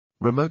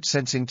Remote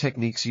sensing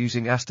techniques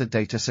using ASTER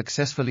data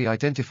successfully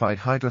identified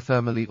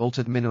hydrothermally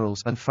altered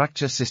minerals and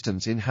fracture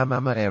systems in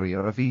Hamama area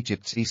of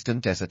Egypt's eastern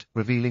desert,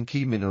 revealing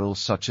key minerals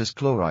such as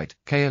chlorite,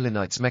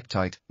 kaolinite,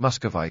 smectite,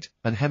 muscovite,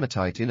 and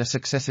hematite in a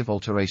successive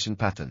alteration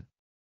pattern.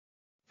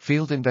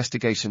 Field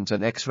investigations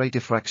and X-ray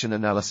diffraction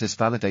analysis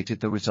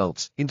validated the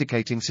results,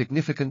 indicating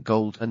significant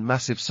gold and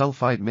massive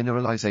sulfide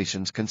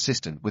mineralizations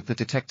consistent with the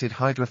detected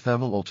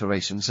hydrothermal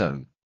alteration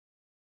zone.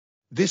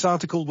 This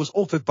article was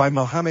authored by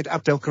Mohamed,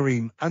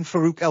 Abdelkareem, and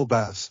Farouk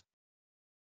El-Baz.